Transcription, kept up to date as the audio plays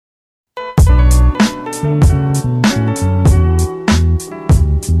One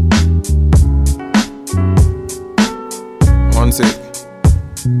sec.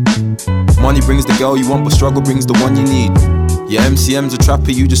 Money brings the girl you want, but struggle brings the one you need. Yeah, MCM's a trapper,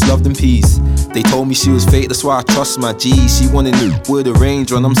 you just loved in peace. They told me she was fake, that's why I trust my G. She wanted me with a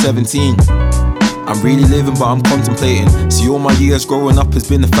range when I'm 17. I'm really living, but I'm contemplating. See, all my years growing up has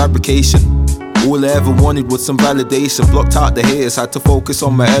been a fabrication. All I ever wanted was some validation. Blocked out the haters, had to focus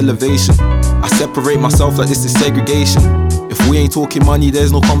on my elevation. I separate myself like this is segregation. If we ain't talking money,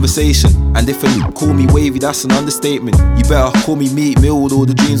 there's no conversation. And if you call me wavy, that's an understatement. You better call me Meat Mill with all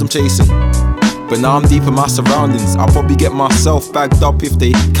the dreams I'm chasing. But now I'm deep in my surroundings. I'll probably get myself bagged up if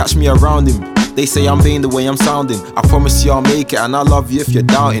they catch me around him. They say I'm vain the way I'm sounding. I promise you I'll make it, and I love you if you're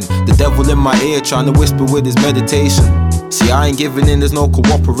doubting. The devil in my ear trying to whisper with his meditation. See, I ain't giving in, there's no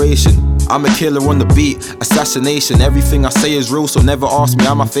cooperation. I'm a killer on the beat, assassination. Everything I say is real, so never ask me,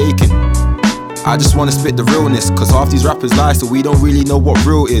 am I faking? I just wanna spit the realness, cause half these rappers lie, so we don't really know what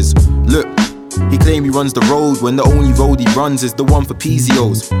real is. Look, he claim he runs the road, when the only road he runs is the one for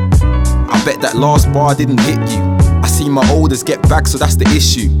PZOs. I bet that last bar didn't hit you. I see my oldest get back, so that's the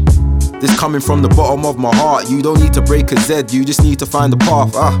issue. This coming from the bottom of my heart. You don't need to break a Z, you just need to find the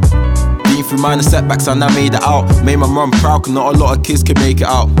path. Been through minor setbacks and I made it out. Made my mum proud, cause not a lot of kids can make it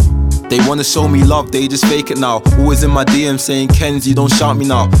out. They wanna show me love, they just fake it now. Always in my DM saying, Kenz, you don't shout me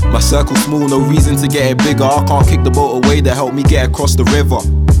now. My circle's small, no reason to get it bigger. I can't kick the boat away to help me get across the river.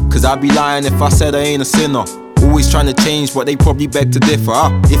 Cause I'd be lying if I said I ain't a sinner. Always trying to change, but they probably beg to differ.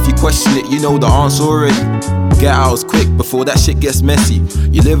 If you question it, you know the answer already. Get out quick before that shit gets messy.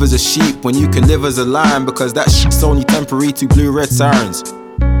 You live as a sheep when you can live as a lion, because that shit's only temporary to blue red sirens.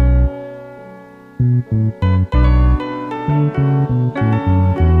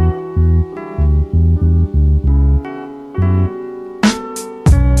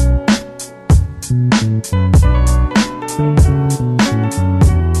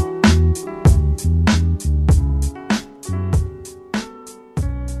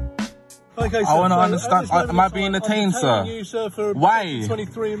 Okay, I want to understand. Am I being detained, sir? You, sir, for why?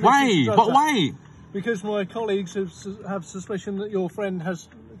 23 why? But why? Because my colleagues have suspicion that your friend has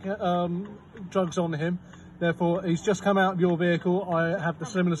drugs on him. Therefore, he's just come out of your vehicle. I have the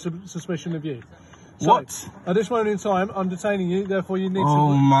similar suspicion of you. So, what? At this moment in time, I'm detaining you. Therefore, you need to.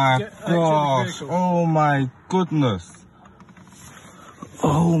 Oh my gosh! Oh my goodness!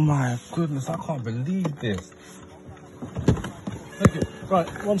 Oh my goodness! I can't believe this. Thank you. Right,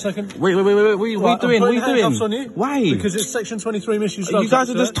 1 second. Wait. What are you doing? What are you doing? On you. Why? Because it's section 23 misuse. You guys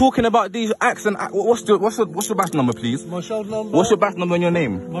are just talking about these acts and what's your badge number, please? My shoulder number. What's your badge number and your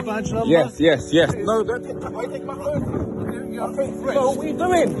name? My badge number. Yes. No, don't take my phone. No, what are you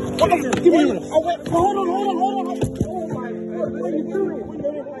doing? Give me this. Hold on. Oh my God, what are you doing?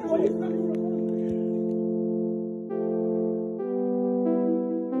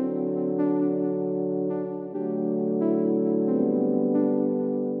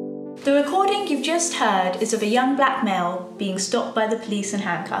 The recording you've just heard is of a young black male being stopped by the police and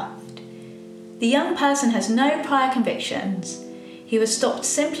handcuffed. The young person has no prior convictions. He was stopped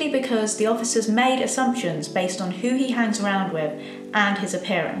simply because the officers made assumptions based on who he hangs around with and his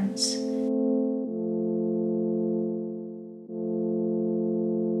appearance.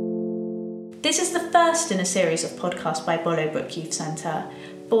 This is the first in a series of podcasts by Bollowbrook Youth Centre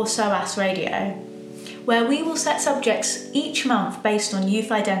for SOAS Radio, where we will set subjects each month based on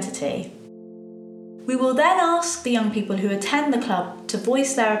youth identity. We will then ask the young people who attend the club to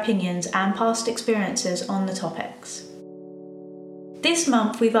voice their opinions and past experiences on the topics. This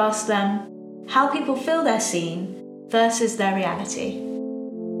month we've asked them how people feel they're seen versus their reality.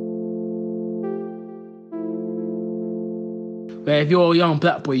 Where if you're a young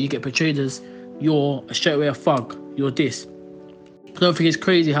black boy, you get portrayed as you're straight away a thug, you're this. I don't think it's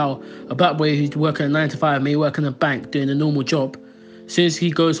crazy how a black boy who's working a 9 to 5 may work in a bank doing a normal job. As soon as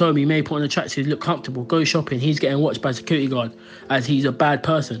he goes home, he may put on a tracksuit, look comfortable, go shopping. He's getting watched by a security guard as he's a bad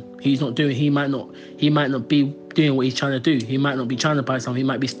person. He might not be doing what he's trying to do. He might not be trying to buy something. He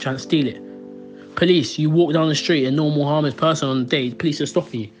might be trying to steal it. Police, you walk down the street, a normal harmless person on the day, police are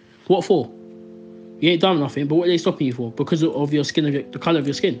stopping you. What for? You ain't done nothing, but what are they stopping you for? Because of your skin, the colour of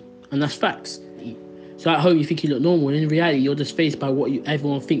your skin, and that's facts. So at home you think you look normal, and in reality you're just faced by what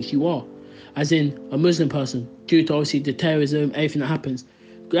everyone thinks you are. As in a Muslim person, due to obviously the terrorism, everything that happens.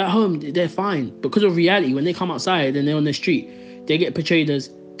 At home they're fine. Because of reality, when they come outside and they're on the street, they get portrayed as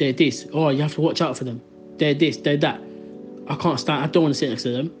they're this. Oh, you have to watch out for them. They're this, they're that. I don't want to sit next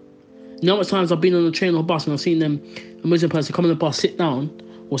to them. You know how much times I've been on a train or bus and I've seen them, a Muslim person come on the bus, sit down,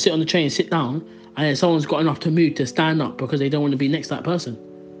 or sit on the train, sit down, and then someone's got enough to move to stand up because they don't want to be next to that person.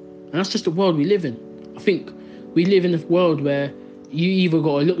 And that's just the world we live in. I think we live in a world where you either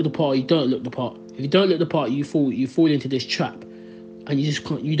got to look the part or you don't look the part. If you don't look the part, you fall into this trap, and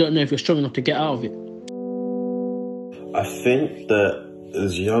you don't know if you're strong enough to get out of it. I think that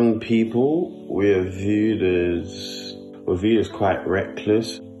as young people, we're viewed as quite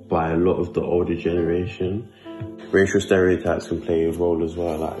reckless by a lot of the older generation. Racial stereotypes can play a role as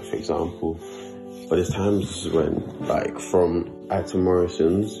well, like, for example, but there's times when, like, from Acton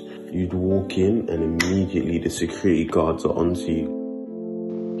Morrison's, you'd walk in and immediately the security guards are onto you.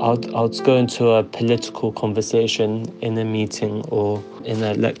 I'd go into a political conversation in a meeting or in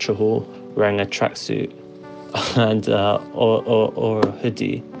a lecture hall wearing a tracksuit and or a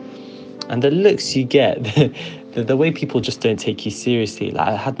hoodie, and the looks you get, the way people just don't take you seriously. Like,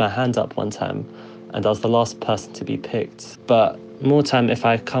 I had my hand up one time and I was the last person to be picked, but more time if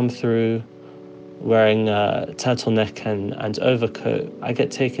I come through wearing a turtleneck and overcoat, I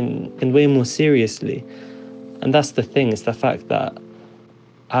get taken way more seriously. And that's the thing, it's the fact that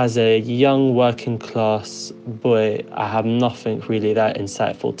as a young working class boy, I have nothing really that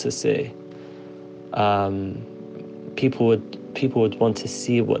insightful to say. People would want to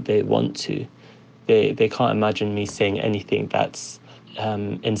see what they want to. They can't imagine me saying anything that's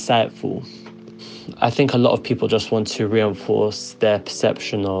insightful. I think a lot of people just want to reinforce their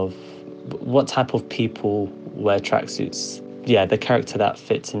perception of what type of people wear tracksuits. Yeah, the character that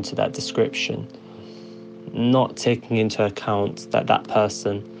fits into that description. Not taking into account that that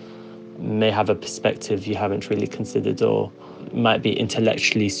person may have a perspective you haven't really considered or might be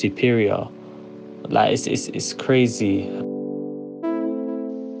intellectually superior. Like, it's crazy.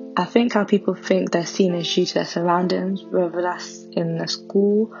 I think how people think they're seen is due to their surroundings, whether that's in the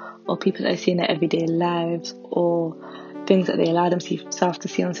school or people that they see in their everyday lives or things that they allow themselves to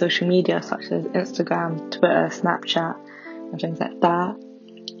see on social media, such as Instagram, Twitter, Snapchat, and things like that.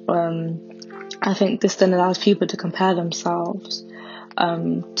 I think this then allows people to compare themselves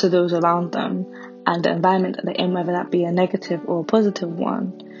to those around them and the environment that they're in, whether that be a negative or a positive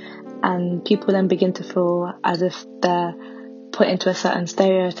one. And people then begin to feel as if they're put into a certain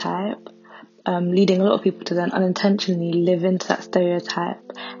stereotype, leading a lot of people to then unintentionally live into that stereotype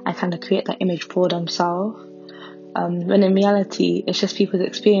and kind of create that image for themselves. When in reality, it's just people's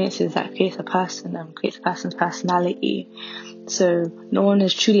experiences that creates a person and creates a person's personality. So no one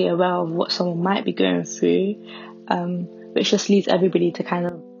is truly aware of what someone might be going through, which just leads everybody to kind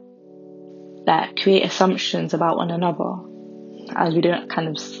of like create assumptions about one another, as we don't kind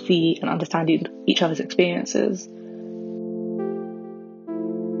of see and understand each other's experiences.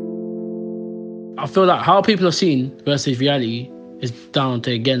 I feel like how people are seen versus reality is down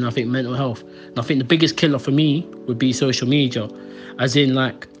to, again, I think mental health. And I think the biggest killer for me would be social media. As in,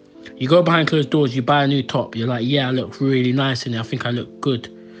 like, you go behind closed doors, you buy a new top, you're like, yeah, I look really nice in it, I think I look good.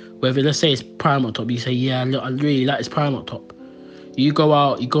 Whether, let's say it's Primark top, you say, yeah, I really like this Primark top. You go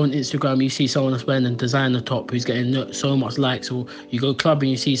out, you go on Instagram, you see someone that's wearing a designer top who's getting so much likes, or you go clubbing,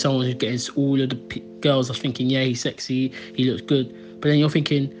 you see someone who's getting all of the girls are thinking, yeah, he's sexy, he looks good. But then you're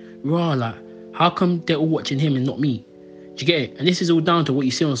thinking, rah, like, how come they're all watching him and not me? Do you get it? And this is all down to what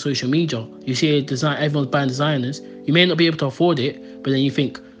you see on social media. You see a design, everyone's buying designers. You may not be able to afford it, but then you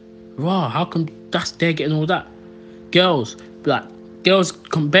think, rah, how come they're getting all that? Girls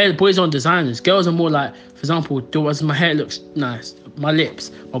compare boys on designers. Girls are more like, for example, does my hair looks nice, my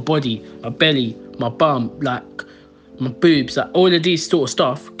lips, my body, my belly, my bum, like my boobs, like all of these sort of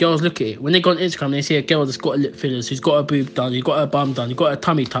stuff. Girls look at it. When they go on Instagram, they see a girl that's got a lip fillers, who's got a boob done, who's got her bum done, who's got her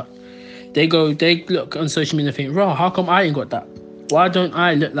tummy tucked. They look on social media and think, rah, how come I ain't got that? Why don't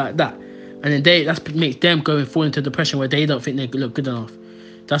I look like that? And then that makes them go and fall into depression where they don't think they look good enough.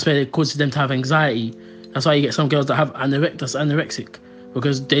 That's where it causes them to have anxiety. That's why you get some girls that have anorexic,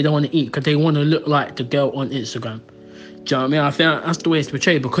 because they don't want to eat, because they want to look like the girl on Instagram. Do you know what I mean? I think that's the way it's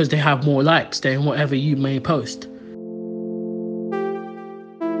portrayed, because they have more likes than whatever you may post.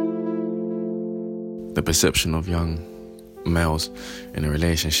 The perception of young males in a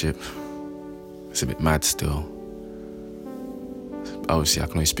relationship, it's a bit mad still. Obviously, I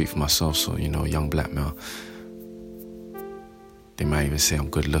can only speak for myself, so, you know, young black male. They might even say I'm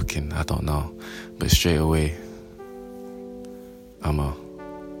good looking, I don't know. But straight away, I'm a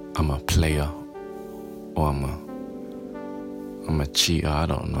player, or I'm a cheater, I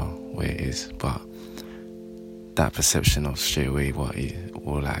don't know what it is. But that perception of straight away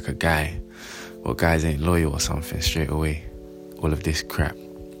or like a guy, or guys ain't loyal or something, straight away, all of this crap.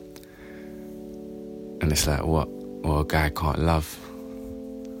 And it's like, what? Or a guy can't love.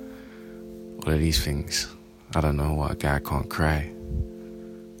 All of these things. I don't know, what, a guy can't cry.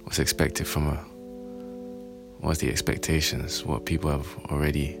 What's expected from what's the expectations? What people have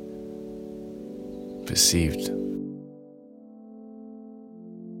already perceived.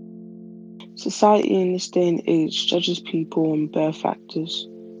 Society in this day and age judges people on bare factors.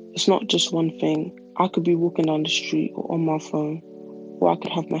 It's not just one thing. I could be walking down the street or on my phone, or I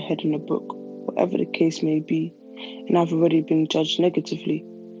could have my head in a book, whatever the case may be, and I've already been judged negatively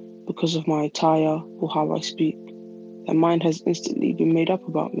because of my attire or how I speak. Their mind has instantly been made up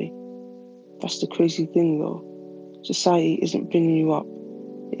about me. That's the crazy thing though. Society isn't bringing you up.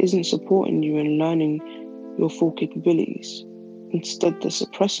 It isn't supporting you in learning your full capabilities. Instead, they're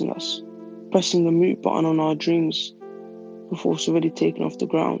suppressing us, pressing the mute button on our dreams before it's already taken off the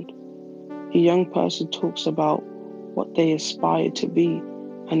ground. A young person talks about what they aspire to be,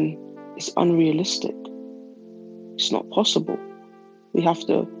 and it's unrealistic. It's not possible. We have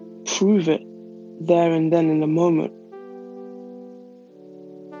to prove it there and then in the moment.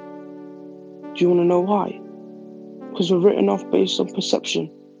 Do you want to know why? Because we're written off based on perception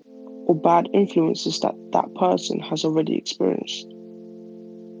or bad influences that person has already experienced.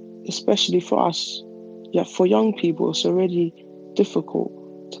 Especially for us, yet for young people, it's already difficult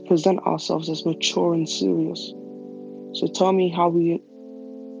to present ourselves as mature and serious. So tell me how we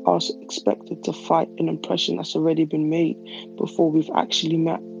are expected to fight an impression that's already been made before we've actually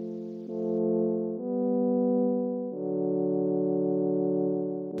met.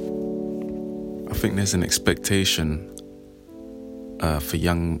 I think there's an expectation for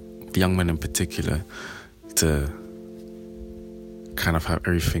young men in particular to kind of have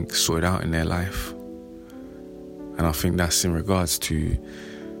everything sorted out in their life. And I think that's in regards to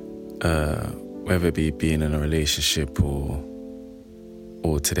whether it be being in a relationship or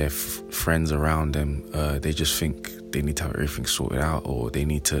to their friends around them. They just think they need to have everything sorted out, or they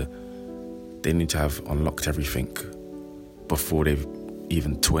need to have unlocked everything before they're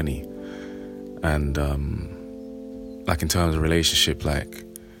even 20. And like in terms of relationship, like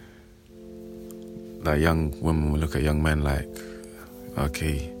young women will look at young men like,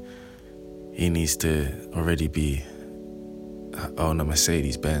 okay, he needs to already be own a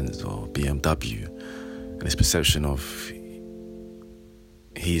Mercedes-Benz or BMW, and this perception of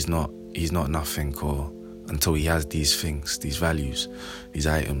he's not nothing, or until he has these things, these values, these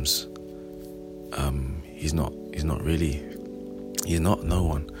items, he's not no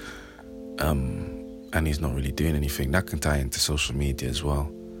one, and he's not really doing anything. That can tie into social media as well.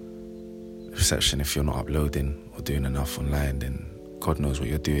 The perception, if you're not uploading or doing enough online, then God knows what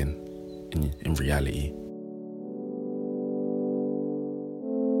you're doing in reality.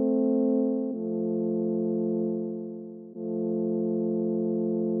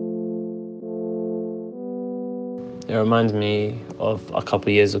 It reminds me of a couple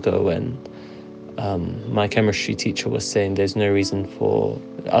of years ago when my chemistry teacher was saying there's no reason for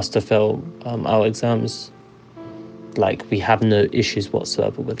us to fail our exams. Like, we have no issues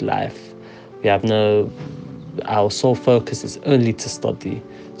whatsoever with life. Our sole focus is only to study.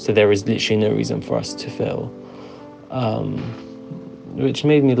 So there is literally no reason for us to fail. Which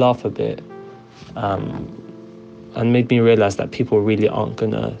made me laugh a bit. And made me realize that people really aren't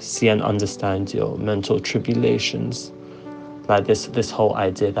gonna see and understand your mental tribulations. Like this whole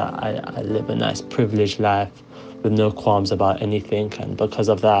idea that I live a nice privileged life with no qualms about anything, and because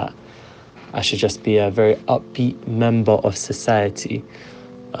of that, I should just be a very upbeat member of society.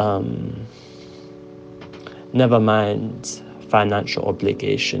 Never mind financial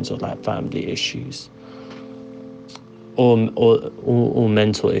obligations or like family issues, or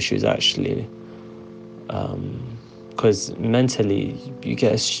mental issues actually. Because mentally you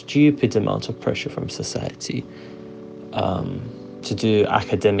get a stupid amount of pressure from society to do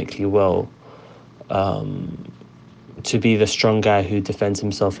academically well, to be the strong guy who defends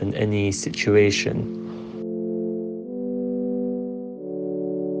himself in any situation.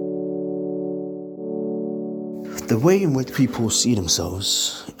 The way in which people see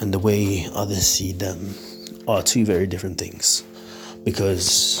themselves and the way others see them are two very different things,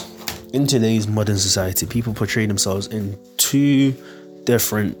 because in today's modern society, people portray themselves in two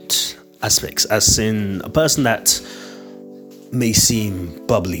different aspects. As in, a person that may seem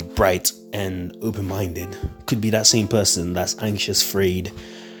bubbly, bright, and open-minded could be that same person that's anxious, afraid,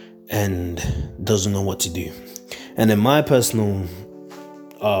 and doesn't know what to do. And in my personal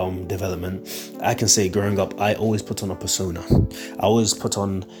development, I can say growing up, I always put on a persona. I always put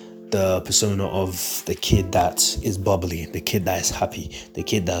on the persona of the kid that is bubbly, the kid that is happy, the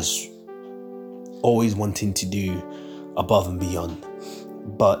kid that's always wanting to do above and beyond.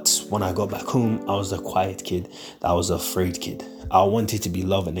 But when I got back home, I was the quiet kid. I was the afraid kid. I wanted to be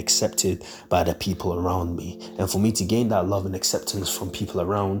loved and accepted by the people around me. And for me to gain that love and acceptance from people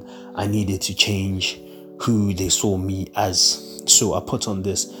around, I needed to change who they saw me as. So I put on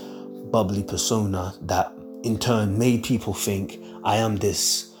this bubbly persona that in turn made people think I am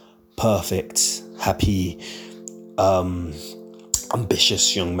this perfect, happy,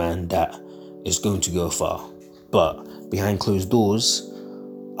 ambitious young man that is going to go far. But behind closed doors,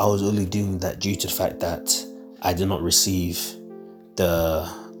 I was only doing that due to the fact that I did not receive the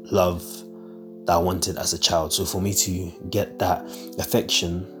love that I wanted as a child. So for me to get that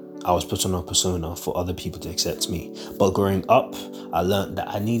affection, I was put on a persona for other people to accept me. But growing up, I learned that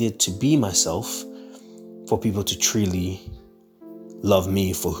I needed to be myself for people to truly love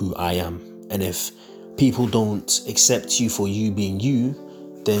me for who I am. And if people don't accept you for you being you,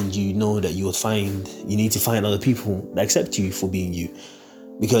 then you know that you need to find other people that accept you for being you.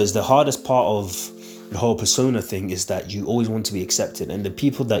 Because the hardest part of the whole persona thing is that you always want to be accepted, and the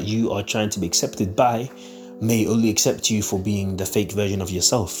people that you are trying to be accepted by may only accept you for being the fake version of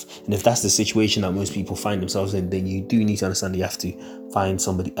yourself. And if that's the situation that most people find themselves in, then you do need to understand that you have to find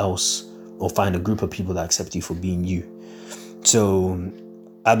somebody else or find a group of people that accept you for being you. So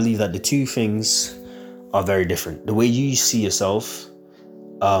I believe that the two things are very different. The way you see yourself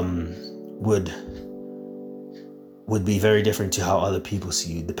would be very different to how other people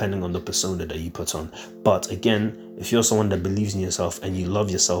see you, depending on the persona that you put on. But again, if you're someone that believes in yourself and you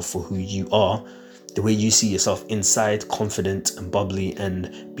love yourself for who you are, the way you see yourself inside, confident and bubbly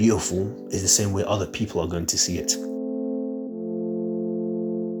and beautiful, is the same way other people are going to see it.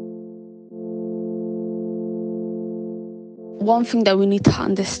 One thing that we need to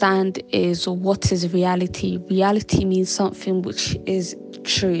understand is what is reality. Reality means something which is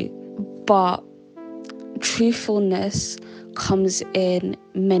true, but truthfulness comes in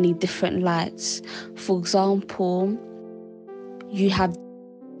many different lights. For example, you have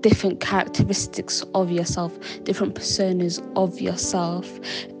different characteristics of yourself, different personas of yourself,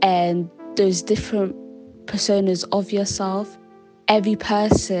 and those different personas of yourself, every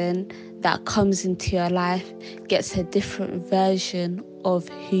person that comes into your life gets a different version of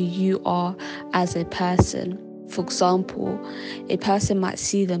who you are as a person. For example, a person might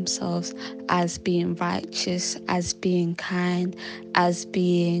see themselves as being righteous, as being kind, as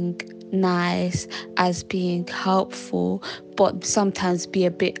being nice, as being helpful, but sometimes be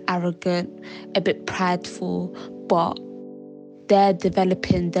a bit arrogant, a bit prideful, but they're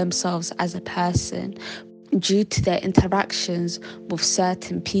developing themselves as a person. Due to their interactions with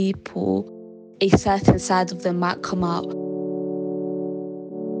certain people, a certain side of them might come out.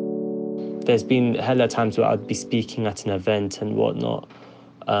 There's been hella times where I'd be speaking at an event and whatnot,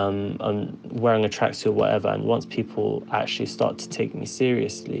 I'm wearing a tracksuit or whatever, and once people actually start to take me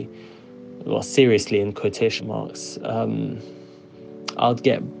seriously, well, seriously in quotation marks, I'd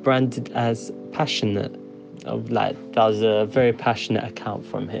get branded as passionate. That was a very passionate account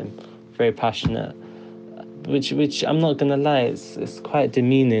from him, very passionate, which I'm not gonna lie, it's quite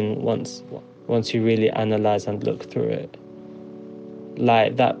demeaning once you really analyze and look through it.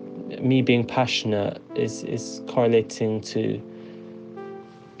 Like that, me being passionate is correlating to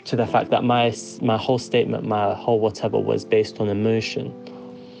the fact that my whole statement, my whole whatever was based on emotion.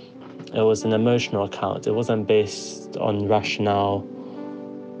 It was an emotional account. It wasn't based on rationale.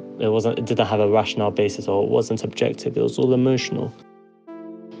 It didn't have a rationale basis, or it wasn't objective. It was all emotional.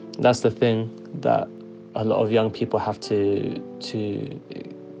 That's the thing that a lot of young people have to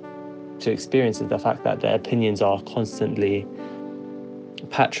experience, is the fact that their opinions are constantly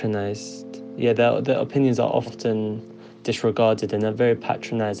patronized. Yeah, their opinions are often disregarded in a very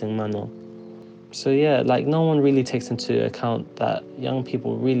patronizing manner. So yeah, like no one really takes into account that young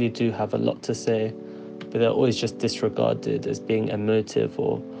people really do have a lot to say, but they're always just disregarded as being emotive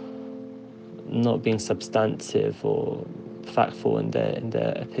or not being substantive or factful in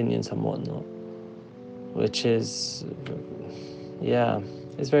their opinions and whatnot, which is, yeah,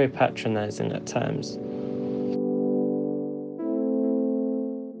 it's very patronizing at times.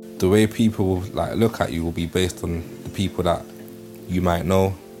 The way people look at you will be based on the people that you might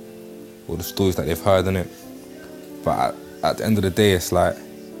know or the stories that they've heard in it. But at the end of the day, it's like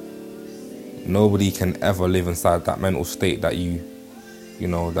nobody can ever live inside that mental state that you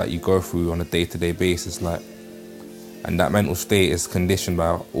go through on a day-to-day basis. And that mental state is conditioned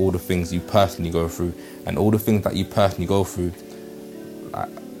by all the things you personally go through, and all the things that you personally go through,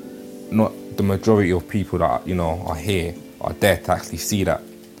 not the majority of people that are here are there to actually see that.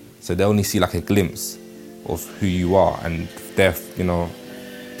 So they only see a glimpse of who you are, and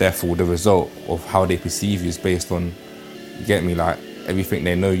therefore the result of how they perceive you is based on, you get me, everything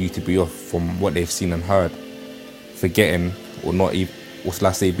they know you to be off from what they've seen and heard, forgetting or not even, or should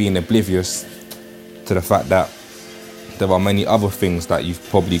I say, being oblivious to the fact that there are many other things that you've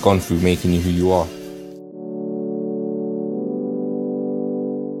probably gone through making you who you are.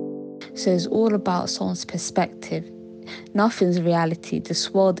 So it's all about someone's perspective. Nothing's reality.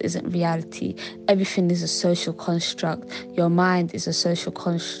 This world isn't reality. Everything is a social construct. Your mind is a social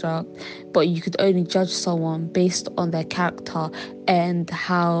construct. But you could only judge someone based on their character and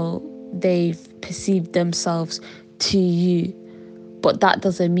how they've perceived themselves to you. But that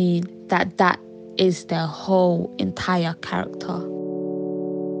doesn't mean that that is their whole entire character.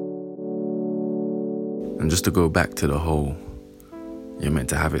 And just to go back to the whole you're meant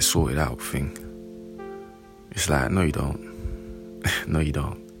to have it sorted out thing, it's like, no you don't. No you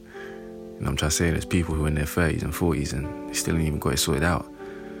don't. And I'm trying to say there's people who are in their 30s and 40s and they still ain't even got it sorted out.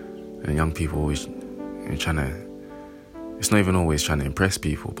 And young people always trying to, it's not even always trying to impress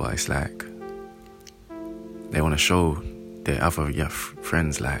people, but it's like they want to show their other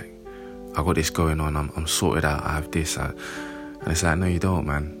friends, like, I got this going on, I'm sorted out, I have this. And it's like, no you don't,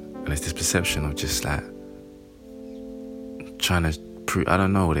 man. And it's this perception of just like trying to prove, I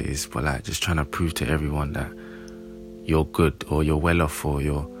don't know what it is, but like just trying to prove to everyone that you're good or you're well off, or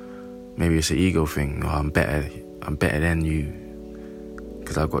maybe it's an ego thing, or I'm better than you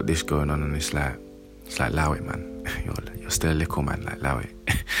because I've got this going on. And it's like allow it, man. You're still a little man, like allow it.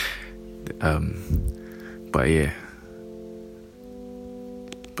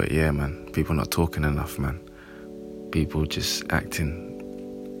 But yeah, man, people not talking enough, man. People just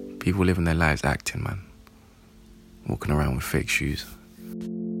acting. People living their lives acting, man. Walking around with fake shoes.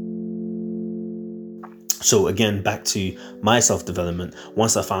 So again, back to my self-development.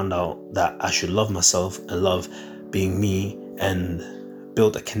 Once I found out that I should love myself and love being me and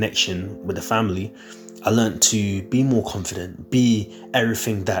build a connection with the family, I learned to be more confident, be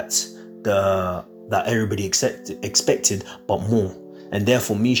everything that everybody expected, but more. And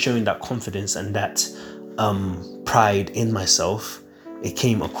therefore, me showing that confidence and that pride in myself, it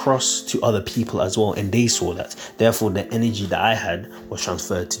came across to other people as well, and they saw that. Therefore, the energy that I had was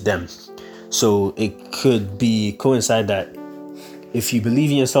transferred to them. So it could coincide that if you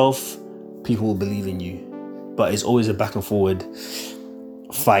believe in yourself, people will believe in you. But it's always a back and forward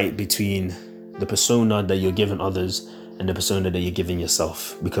fight between the persona that you're giving others and the persona that you're giving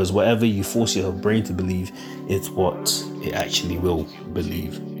yourself. Because whatever you force your brain to believe, it's what it actually will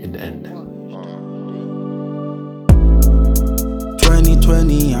believe in the end.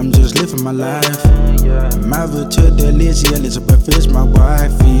 2020, I'm just living my life. Married to the lazy Elizabeth is my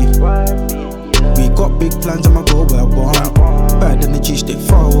wifey. We got big plans, I'ma go where I want. Bad energy, stay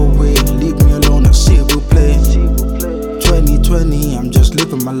far away. Leave me alone, I see it will play. 2020, I'm just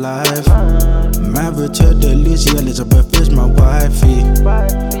living my life. Married to the lazy Elizabeth is my wifey.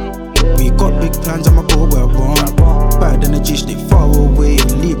 We got big plans, I'ma go where I want. Bad energy, stay far away.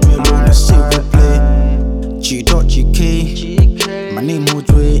 Leave me alone, I see it will play. G.GK, my name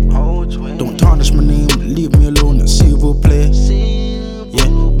holds weight. Don't tarnish my name, leave me alone, and see will play. Yeah,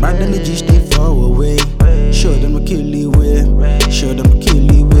 bad energy stay far away. Show them a killy way, show them a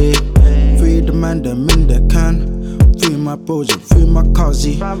killy way. Free the man, them in the can. Free my bros and free my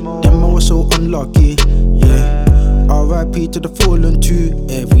cousin. Them I was so unlucky, yeah. R.I.P. to the fallen too.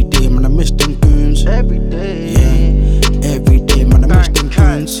 Every day, man, I miss them goons. Every day, yeah. Every day, man, I miss them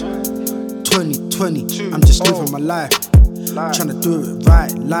goons. 2020, I'm just living my life. Tryna do it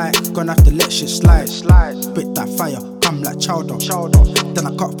right, like gonna have to let shit slide. Spit that fire, come like chowder. Then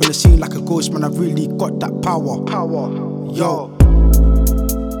I cut for the scene like a ghost, man, I really got that power. Yo,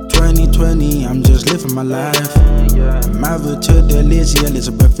 2020, I'm just living my life. Married to the lazy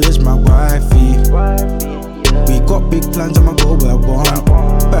Elizabeth is my wifey. We got big plans, I'ma go where I want.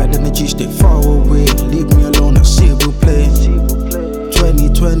 Bad energy, stay far away. Leave me alone, I see it will play.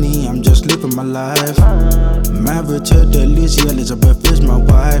 2020, I'm just living my life. Married to the lazy Elizabeth is my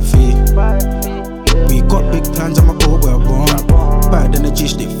wifey. We got big plans, I'ma go where I want. Bad energy,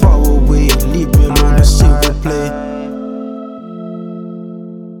 stay far away. Leave me alone, I see it will play.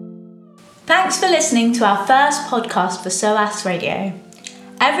 Thanks for listening to our first podcast for SOAS Radio.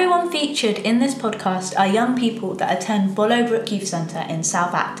 Everyone featured in this podcast are young people that attend Bollowbrook Youth Centre in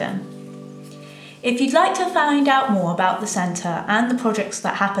South Acton. If you'd like to find out more about the centre and the projects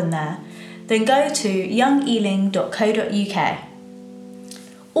that happen there, then go to youngealing.co.uk.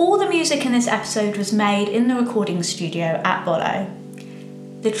 All the music in this episode was made in the recording studio at Bollow.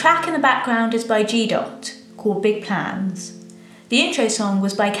 The track in the background is by G.Dot, called Big Plans. The intro song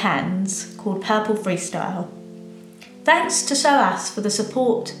was by Kens, called Purple Freestyle. Thanks to SOAS for the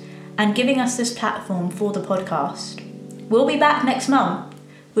support and giving us this platform for the podcast. We'll be back next month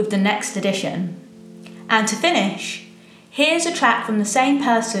with the next edition. And to finish, here's a track from the same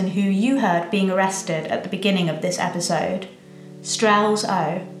person who you heard being arrested at the beginning of this episode, Strells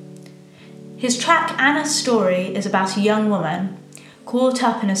O. His track Anna's Story is about a young woman caught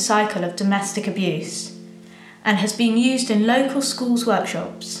up in a cycle of domestic abuse and has been used in local schools'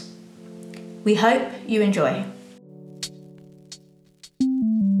 workshops. We hope you enjoy.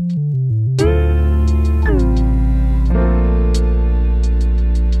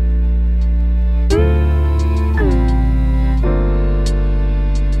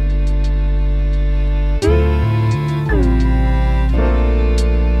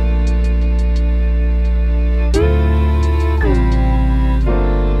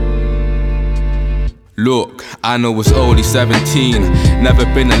 Look, Anna was only 17, never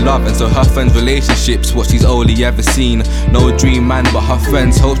been in love, and so her friends' relationships what she's only ever seen. No dream man, but her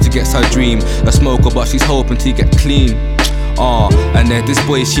friends hope to get her dream. A smoker, but she's hoping to get clean. And then this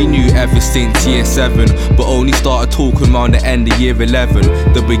boy she knew ever since year 7, but only started talking around the end of year 11.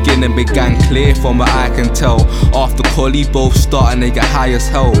 The beginning began clear from what I can tell. After college both starting to get high as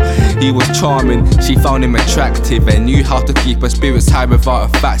hell. He was charming, she found him attractive, and knew how to keep her spirits high without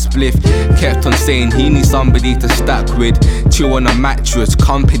a fat spliff. Kept on saying he needs somebody to stack with, chill on a mattress,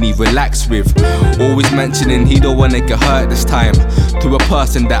 company, relax with. Always mentioning he don't wanna get hurt this time, to a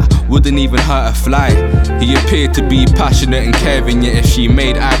person that wouldn't even hurt a fly. He appeared to be passionate and caring, yet if she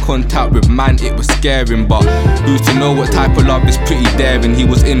made eye contact with man it was scaring. But who's to know what type of love is pretty daring? He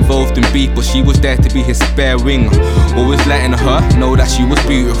was involved in beef, but she was there to be his spare wing, always letting her know that she was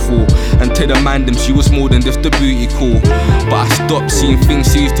beautiful. And to the mandem she was more than just a beauty call. But I stopped seeing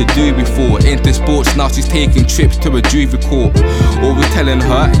things she used to do before. Into sports now she's taking trips to a juvie court. Always telling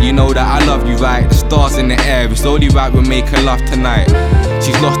her, you know that I love you right. The stars in the air, it's only right we're making love tonight.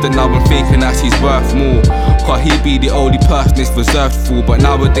 She's lost it now and thinking that she's worth more. Cause he be the only person it's reserved for. But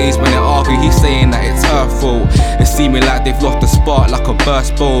nowadays when they argue he's saying that it's her fault. It's seeming like they've lost the spark like a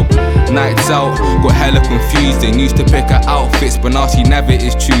burst bulb. Nights out, got hella confusing. Used to pick her outfits but now she never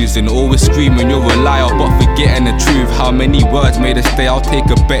is choosing. Always screaming you're a liar but forgetting the truth. How many words made her stay? I'll take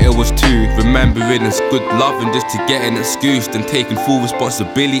a bet it was 2. Remembering it's good loving just to get an excuse, and taking full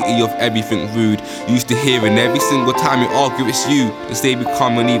responsibility of everything rude. Used to hearing every single time you argue it's you. They say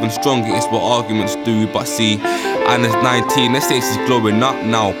becoming even stronger, it's what arguments do. But see, Anna's 19, they say she's glowing up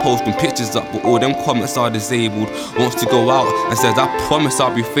now, posting pictures up but all them comments are disabled. Wants to go out and says I promise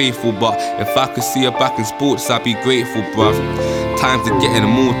I'll be faithful, but if I could see her back in sports I'd be grateful, bruv. Times are getting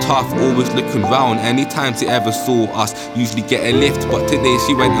more tough, always looking round. Anytime she ever saw us, usually get a lift, but today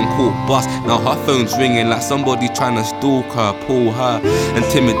she went and caught bus. Now her phone's ringing like somebody trying to stalk her, pull her.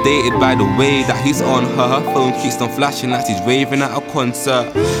 Intimidated by the way that he's on her. Her phone keeps on flashing like she's raving at a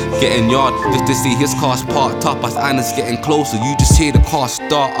concert. Getting yard just to see his car's parked up. As Anna's getting closer, you just hear the car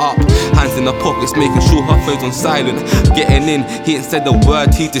start up. Hands in her pockets, making sure her phone's on silent. Getting in, he ain't said a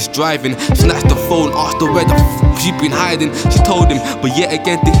word, he's just driving. Snatched the phone, asked her where the f she been hiding. She told him, but yet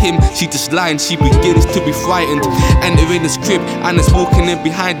again to him, she just lying. She begins to be frightened. Entering his crib, Anna's walking in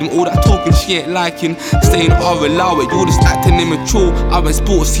behind him. All that talking she ain't liking. Saying, oh allow it, you're just acting immature. I went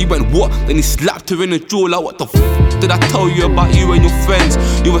sports, he went what? Then he slapped her in the jaw. Like what the f did I tell you about you and your friends?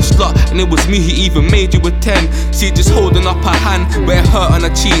 You a slut and it was me who even made you a 10. She just holding up her hand where it hurt on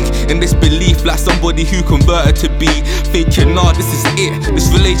her cheek. In this belief like somebody who converted to be. Thinking nah, this is it,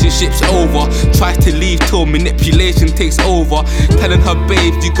 this relationship's over. Tries to leave till manipulation takes over. Telling her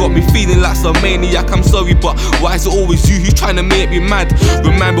babe, you got me feeling like some maniac. I'm sorry but why is it always you who's trying to make me mad?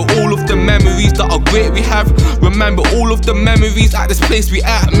 Remember all of the memories that are great we have. Remember all of the memories at this place we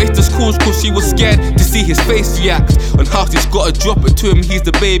at. Missed the schools cause she was scared to see his face react. On how she's gotta drop it to him, he's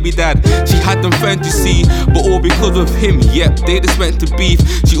the baby dad. She had them friends you see, but all because of him, yep, they just went to beef.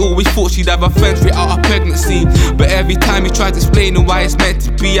 She always thought she'd have her friends throughout her pregnancy, but every time he tried to explain why it's meant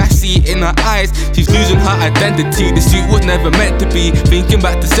to be, I see it in her eyes, she's losing her identity. The suit was never meant to be. Thinking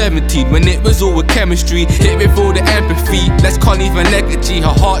back to 17 when it was all with chemistry. Hit with all the empathy, let's can't even leg a G.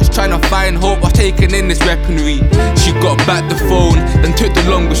 Her heart's trying to find hope while taking in this weaponry. She got back the phone, then took the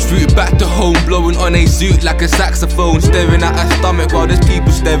longest route back to home. Blowing on a zoot like a saxophone. Staring at her stomach while there's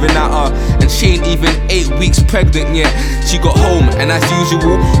people staring at her. And she ain't even 8 weeks pregnant yet. She got home and as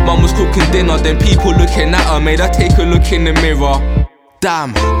usual, mum was cooking dinner. Then people looking at her made her take a look in the mirror.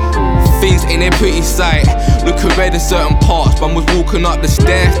 Damn, things ain't a pretty sight. Looking red in certain parts. Mum was walking up the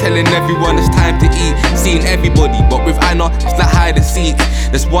stairs telling everyone it's time to eat. Seeing everybody, but with Anna it's like hide and seek.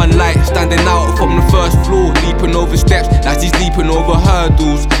 There's one light standing out from the first floor, leaping over steps like she's leaping over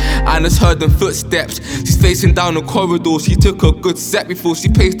hurdles. Anna's heard them footsteps, she's facing down the corridor. She took a good step before she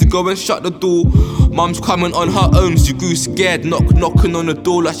paced to go and shut the door. Mum's coming on her own, she grew scared, knocking on the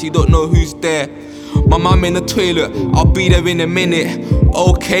door like she don't know who's there. My mum in the toilet, I'll be there in a minute.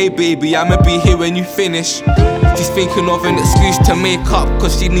 Okay baby, I'ma be here when you finish. She's thinking of an excuse to make up,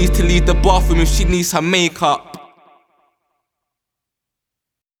 cause she needs to leave the bathroom if she needs her makeup.